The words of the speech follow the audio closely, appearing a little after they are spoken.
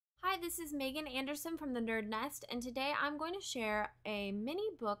this is Megan Anderson from the Nerd Nest, and today I'm going to share a mini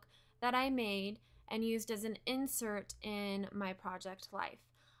book that I made and used as an insert in my project life.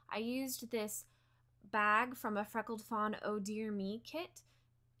 I used this bag from a Freckled Fawn Oh Dear Me kit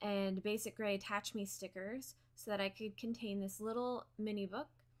and basic gray attach me stickers so that I could contain this little mini book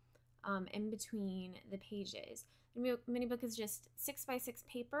in between the pages. The mini book is just 6x6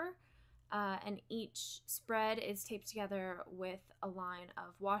 paper. And each spread is taped together with a line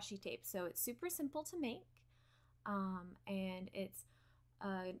of washi tape. So it's super simple to make, and it's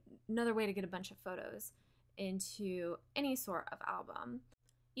another way to get a bunch of photos into any sort of album.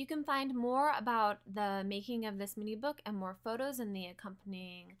 You can find more about the making of this mini book and more photos in the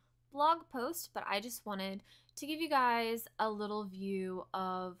accompanying blog post, but I just wanted to give you guys a little view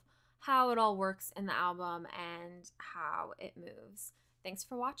of how it all works in the album and how it moves. Thanks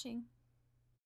for watching.